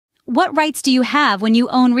what rights do you have when you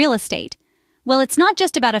own real estate? Well, it's not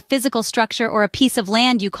just about a physical structure or a piece of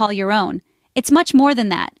land you call your own. It's much more than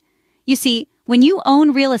that. You see, when you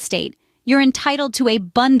own real estate, you're entitled to a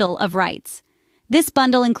bundle of rights. This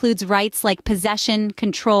bundle includes rights like possession,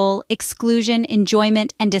 control, exclusion,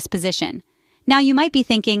 enjoyment, and disposition. Now you might be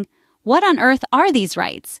thinking, what on earth are these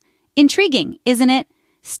rights? Intriguing, isn't it?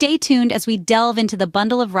 Stay tuned as we delve into the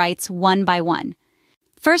bundle of rights one by one.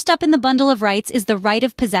 First up in the bundle of rights is the right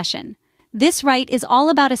of possession. This right is all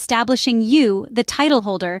about establishing you, the title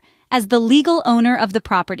holder, as the legal owner of the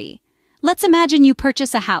property. Let's imagine you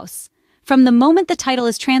purchase a house. From the moment the title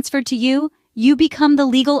is transferred to you, you become the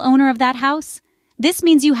legal owner of that house. This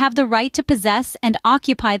means you have the right to possess and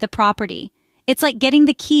occupy the property. It's like getting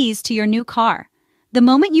the keys to your new car. The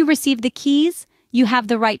moment you receive the keys, you have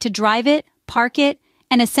the right to drive it, park it,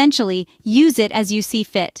 and essentially use it as you see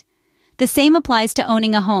fit. The same applies to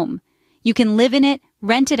owning a home. You can live in it,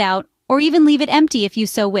 rent it out, or even leave it empty if you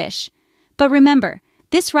so wish. But remember,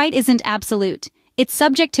 this right isn't absolute. It's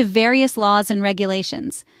subject to various laws and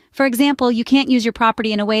regulations. For example, you can't use your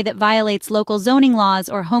property in a way that violates local zoning laws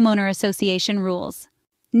or homeowner association rules.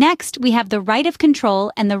 Next, we have the right of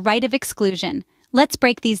control and the right of exclusion. Let's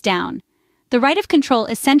break these down. The right of control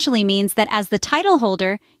essentially means that as the title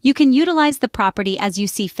holder, you can utilize the property as you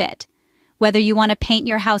see fit. Whether you want to paint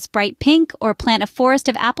your house bright pink or plant a forest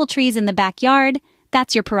of apple trees in the backyard,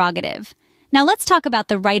 that's your prerogative. Now let's talk about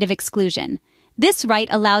the right of exclusion. This right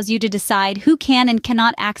allows you to decide who can and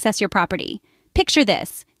cannot access your property. Picture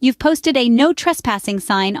this. You've posted a no trespassing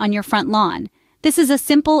sign on your front lawn. This is a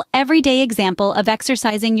simple, everyday example of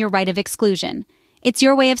exercising your right of exclusion. It's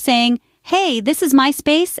your way of saying, hey, this is my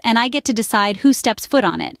space and I get to decide who steps foot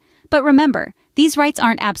on it. But remember, these rights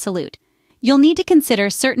aren't absolute. You'll need to consider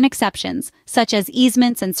certain exceptions, such as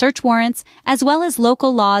easements and search warrants, as well as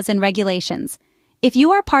local laws and regulations. If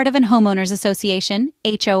you are part of an homeowners association,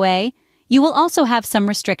 HOA, you will also have some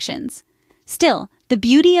restrictions. Still, the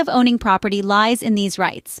beauty of owning property lies in these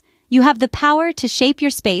rights. You have the power to shape your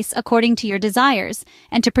space according to your desires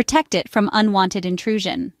and to protect it from unwanted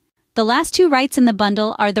intrusion. The last two rights in the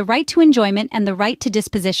bundle are the right to enjoyment and the right to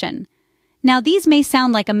disposition. Now these may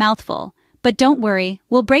sound like a mouthful, but don't worry,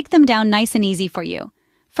 we'll break them down nice and easy for you.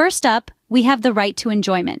 First up, we have the right to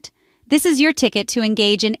enjoyment. This is your ticket to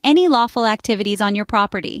engage in any lawful activities on your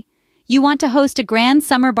property. You want to host a grand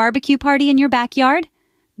summer barbecue party in your backyard?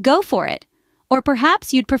 Go for it. Or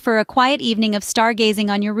perhaps you'd prefer a quiet evening of stargazing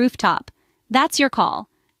on your rooftop. That's your call.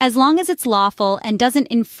 As long as it's lawful and doesn't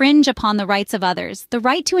infringe upon the rights of others, the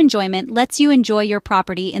right to enjoyment lets you enjoy your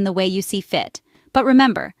property in the way you see fit. But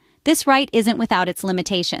remember, this right isn't without its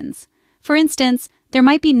limitations. For instance, there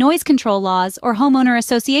might be noise control laws or homeowner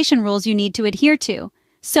association rules you need to adhere to.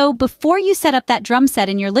 So before you set up that drum set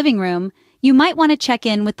in your living room, you might want to check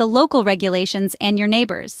in with the local regulations and your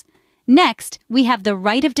neighbors. Next, we have the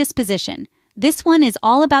right of disposition. This one is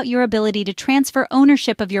all about your ability to transfer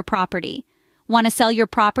ownership of your property. Want to sell your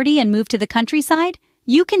property and move to the countryside?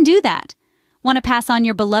 You can do that. Want to pass on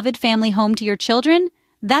your beloved family home to your children?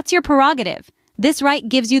 That's your prerogative. This right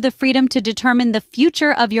gives you the freedom to determine the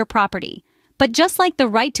future of your property. But just like the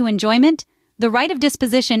right to enjoyment, the right of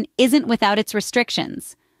disposition isn't without its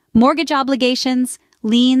restrictions. Mortgage obligations,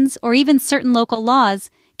 liens, or even certain local laws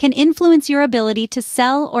can influence your ability to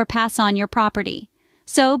sell or pass on your property.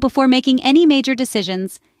 So, before making any major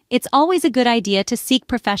decisions, it's always a good idea to seek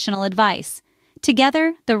professional advice.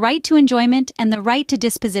 Together, the right to enjoyment and the right to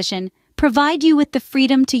disposition provide you with the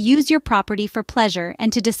freedom to use your property for pleasure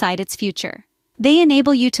and to decide its future. They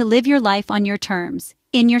enable you to live your life on your terms,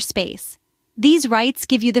 in your space. These rights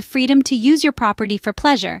give you the freedom to use your property for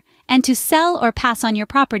pleasure and to sell or pass on your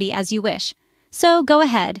property as you wish. So, go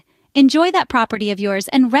ahead, enjoy that property of yours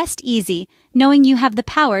and rest easy, knowing you have the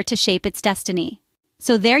power to shape its destiny.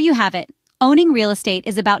 So there you have it. Owning real estate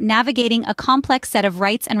is about navigating a complex set of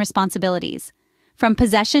rights and responsibilities. From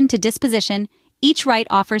possession to disposition, each right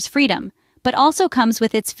offers freedom, but also comes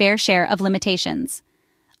with its fair share of limitations.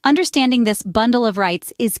 Understanding this bundle of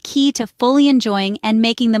rights is key to fully enjoying and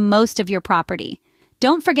making the most of your property.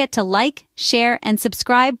 Don't forget to like, share, and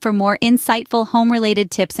subscribe for more insightful home-related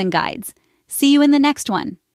tips and guides. See you in the next one.